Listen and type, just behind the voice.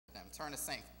Turn to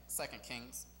 2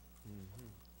 Kings.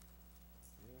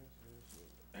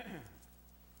 Yes.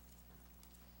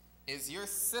 Is your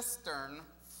cistern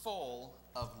full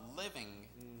of living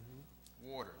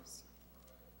waters?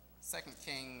 2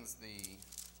 Kings, the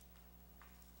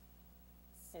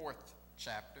 4th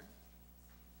chapter.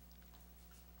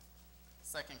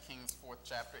 2 Kings 4th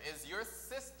chapter. Is your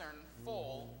cistern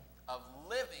full of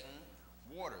living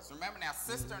waters? Remember now,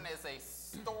 cistern is a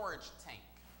storage tank,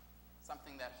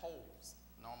 something that holds,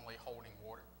 normally holding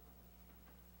water.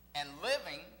 And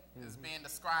living is being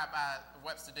described by the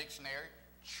Webster Dictionary,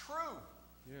 true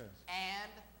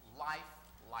and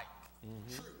life-like.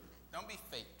 True. Don't be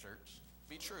fake, church.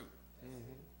 Be true.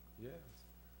 Yes.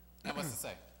 And what's it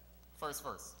say? First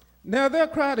verse. Now there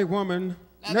cried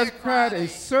a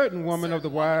certain woman of the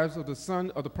wives of the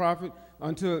son of the prophet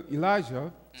unto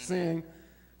Elijah, saying,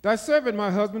 Thy servant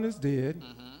my husband is dead,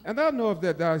 and thou knowest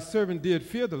that thy servant did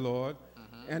fear the Lord,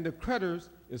 and the creditors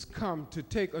is come to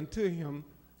take unto him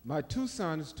my 2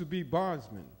 sons to be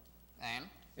bondsmen.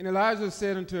 And Elijah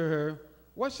said unto her,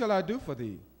 What shall I do for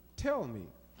thee? Tell me.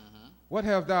 What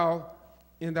have thou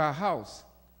in thy house?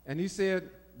 And he said,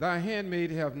 Thy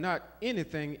handmaid have not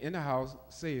anything in the house,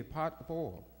 save a pot of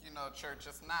oil. You know, church,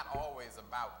 it's not always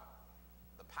about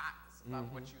the pot. It's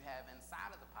about what you have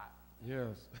inside of the pot.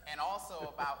 Yes. And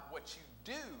also about what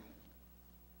you do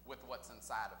with what's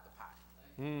inside of the pot.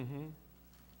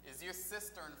 Is your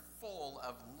cistern full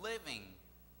of living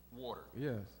water?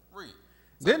 Yes. Read.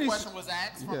 So Then the question was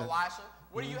asked from Elisha,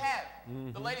 what do you have?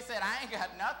 The lady said, I ain't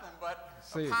got nothing but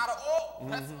a pot of oil.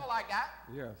 That's all I got.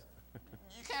 Yes.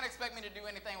 You can't expect me to do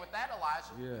anything with that,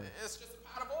 Elijah. Yeah. It's just a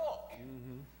pot of oil.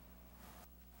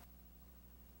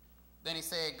 Then he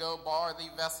said, Go borrow thee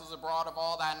vessels abroad of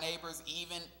all thy neighbors,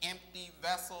 even empty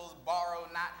vessels, borrow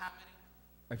not how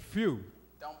many? A few.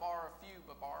 Don't borrow a few,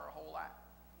 but borrow a whole lot.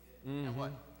 And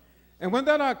what? And when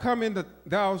thou art come in,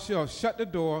 thou shalt shut the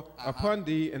door upon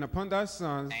thee and upon thy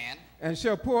sons, and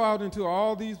shalt pour out into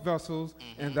all these vessels,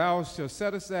 and thou shalt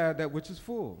set aside that which is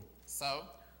full.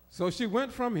 So she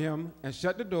went from him and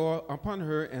shut the door upon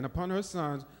her and upon her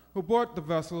sons, who brought the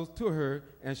vessels to her,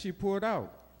 and she poured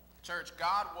out. Church,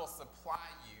 God will supply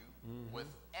you with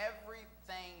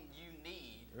everything you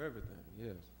need. Everything,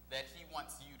 yes. That he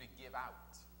wants you to give out.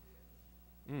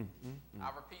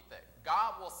 I'll repeat that.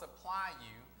 God will supply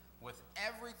you with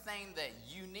everything that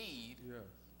you need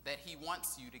that he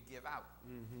wants you to give out.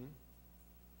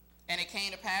 And it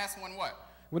came to pass when what?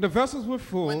 When the vessels were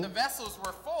full. When the vessels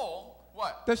were full,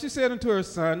 what? That she said unto her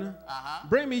son,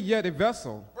 Bring me yet a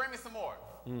vessel. Bring me some more.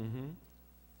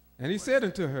 And he said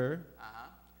unto her,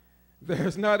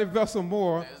 There's not a vessel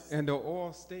more, and the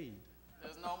oil stayed.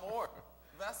 There's no more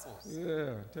vessels.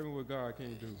 Yeah, tell me what God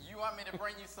can do. You want me to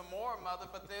bring you some more, mother,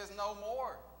 but there's no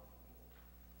more.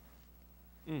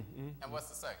 And what's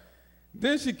the say?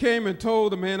 Then she came and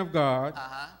told the man of God,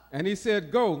 and he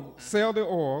said, Go, sell the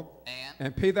oil,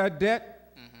 and pay thy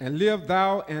debt, and live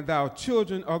thou and thy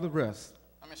children of the rest.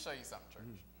 Let me show you something, church.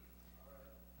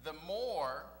 The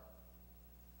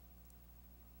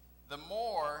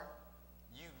more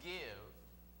you give,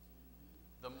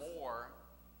 the more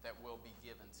that will be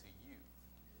given to you.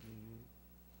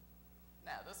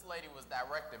 Now, this lady was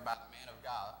directed by the man of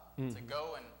God to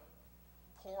go and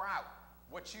pour out.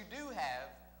 What you do have,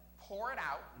 pour it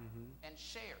out and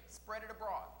share it. Spread it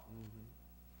abroad.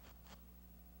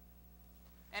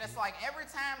 And it's like every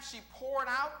time she poured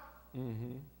out,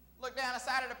 look down the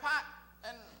side of the pot,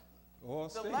 and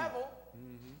the level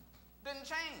didn't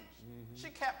change. She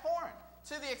kept pouring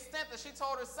to the extent that she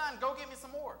told her son, Go get me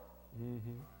some more.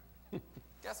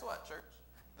 Guess what, church?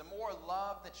 The more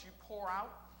love that you pour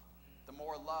out, the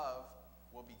more love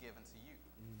will be given to you.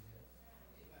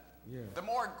 The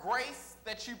more grace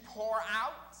that you pour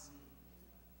out,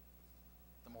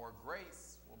 the more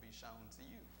grace will be shown to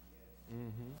you.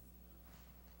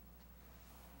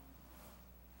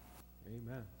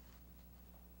 Amen.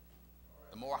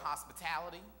 The more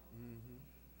hospitality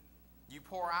you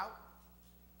pour out,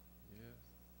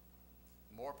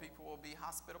 more people will be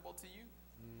hospitable to you.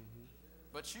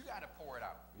 But you got to pour it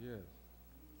out.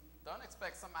 Don't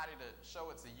expect somebody to show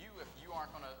it to you if you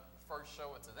aren't going to first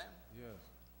show it to them.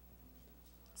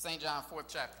 St. John 4th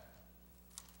chapter.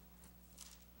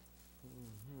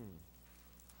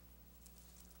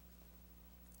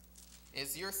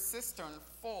 Is your cistern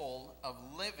full of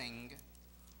living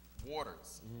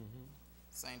waters?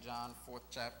 St. John 4th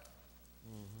chapter.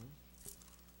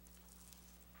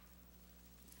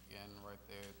 Again, right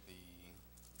there at the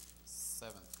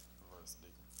 7th verse,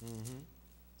 Deacon.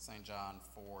 St. John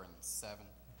 4 and 7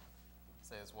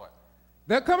 says what?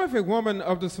 There cometh a woman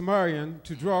of the Samaritan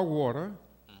to draw water,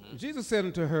 Jesus said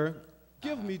unto her,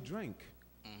 Give me drink.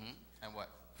 And what?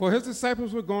 For his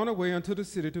disciples were gone away unto the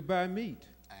city to buy meat.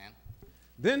 And?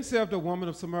 Then said the woman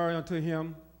of Samaria unto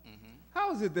him,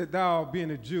 How is it that thou,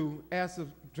 being a Jew, askest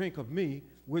of drink of me,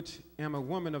 which am a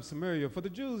woman of Samaria? For the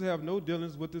Jews have no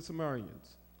dealings with the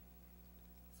Samaritans.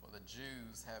 For the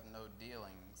Jews have no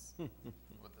dealings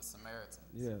with the Samaritans.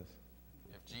 Yes.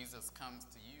 If Jesus comes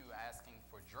to you asking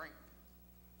for drink,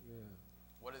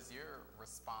 what is your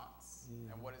response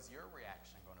and what is your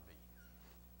reaction going to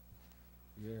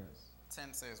be? Yes.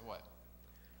 10 says what?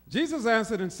 Jesus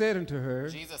answered and said unto her,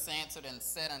 Jesus answered and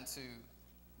said unto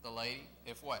the lady,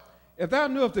 if what? If thou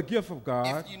knewest the gift of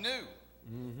God. If you knew.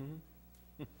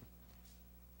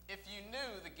 If you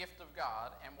knew the gift of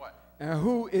God and what? And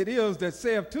who it is that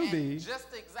saith to thee. Just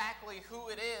exactly who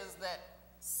it is that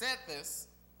said this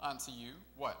unto you,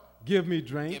 what? Give me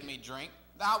drink. Give me drink.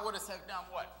 Thou wouldst have done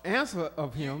what? Answer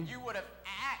of him. You would have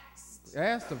asked.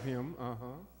 Asked of him.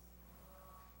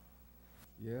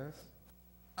 Yes.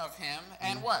 Of him.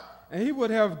 And what? And he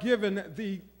would have given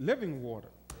thee living water.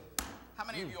 How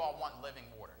many of you all want living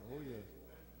water? Oh, yes.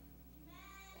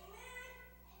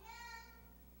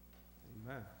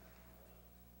 Amen.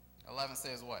 11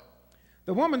 says what?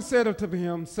 The woman said unto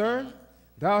him, Sir,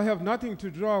 thou have nothing to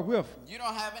draw with. You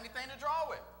don't have anything to draw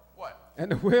with. What?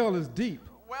 And the well is deep.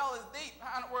 Well is deep.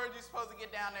 How in the world are you supposed to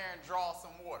get down there and draw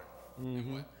some water?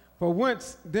 And what? For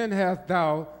whence then hast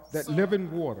thou that living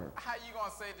water? How you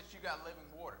going to say that you got living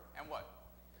water? And what?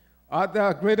 Art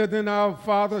thou greater than our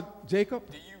father Jacob?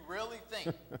 Do you really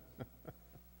think?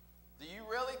 Do you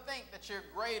really think that you're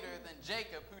greater than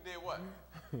Jacob, who did what?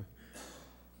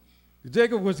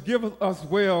 Jacob which giveth us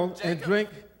well Jacob and drink.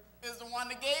 Is the one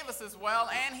that gave us his well,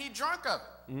 and he drunk of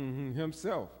it.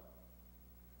 Himself.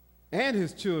 And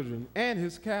his children and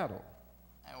his cattle.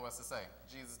 And what's it say?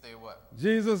 Jesus did what?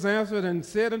 Jesus answered and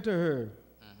said unto her,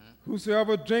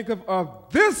 Whosoever drinketh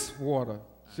of this water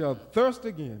shall thirst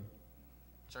again.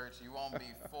 Church, you won't be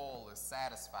full or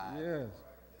satisfied Yes.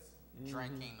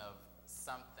 drinking of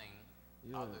something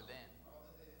other than.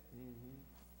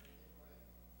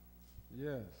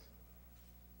 Yes.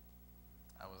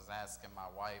 I was asking my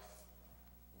wife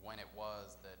when it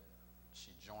was that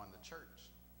she joined the church.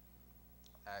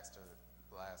 I asked her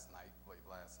late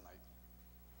last night,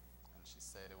 and she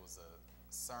said it was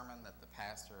a sermon that the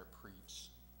pastor had preached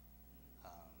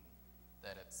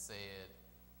that had said,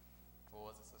 what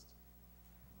was it, sister?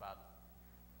 About,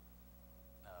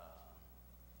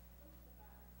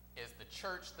 is the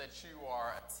church that you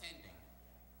are attending,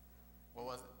 what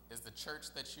was it? Is the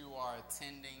church that you are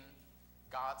attending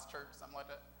God's church, something like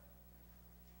that?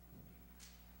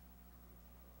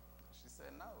 She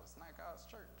said, no, it's not God's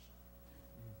church.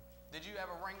 Did you have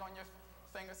a ring on your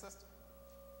finger, sister?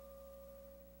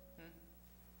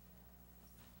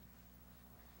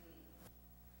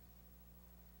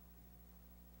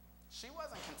 She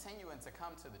wasn't continuing to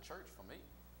come to the church for me.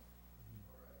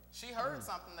 She heard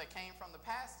something that came from the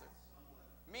pastor.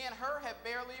 Me and her had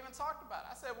barely even talked about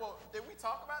it. I said, well, did we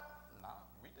talk about it? No,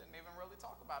 we didn't even really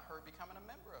talk about her becoming a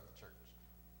member of the church.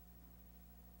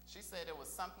 She said it was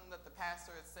something that the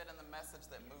pastor had said in the message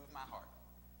that moved my heart.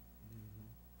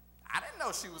 I didn't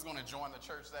know she was going to join the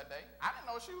church that day. I didn't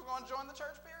know she was going to join the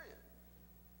church, period.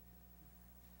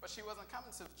 But she wasn't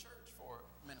coming to the church for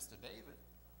Minister David.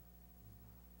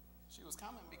 She was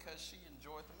coming because she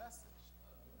enjoyed the message.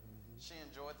 She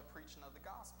enjoyed the preaching of the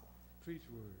gospel. Preach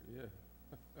word, yeah.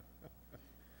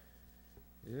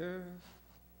 Yes.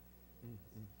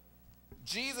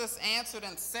 Jesus answered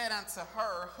and said unto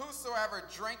her, Whosoever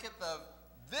drinketh of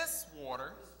this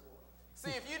water.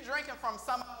 See, if you're drinking from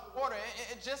some other water,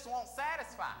 it just won't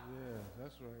satisfy. Yeah,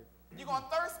 that's right. You're going to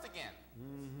thirst again.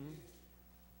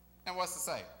 And what's it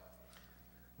say?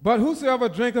 But whosoever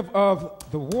drinketh of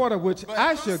the water which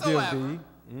I shall give thee,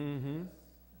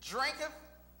 drinketh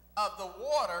of the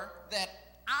water that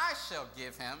I shall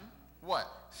give him, what?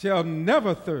 Shall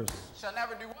never thirst. Shall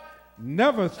never do what?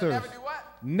 Never Shall thirst. never do what?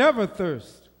 Never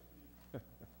thirst.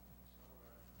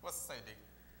 What's it say, D?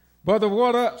 But the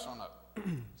water,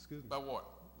 Excuse me. But what?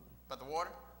 But the water?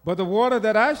 but the water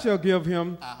that I shall give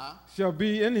him shall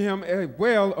be in him a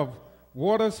well of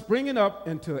water springing up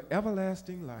into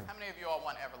everlasting life. How many of you all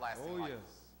want everlasting life? Yes.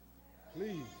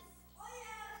 Please.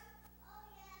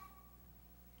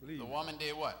 Please. The woman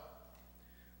did what?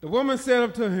 The woman said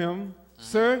unto him,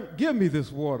 Sir, give me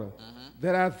this water,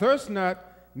 that I thirst not,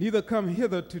 neither come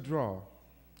hither to draw.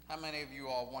 How many of you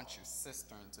all want your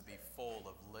cistern to be full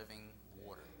of living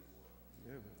water?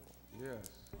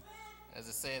 Yes. As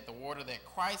it said, the water that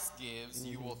Christ gives,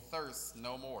 you will thirst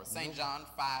no more. St. John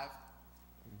 5,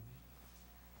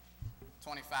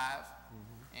 25,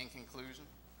 in conclusion.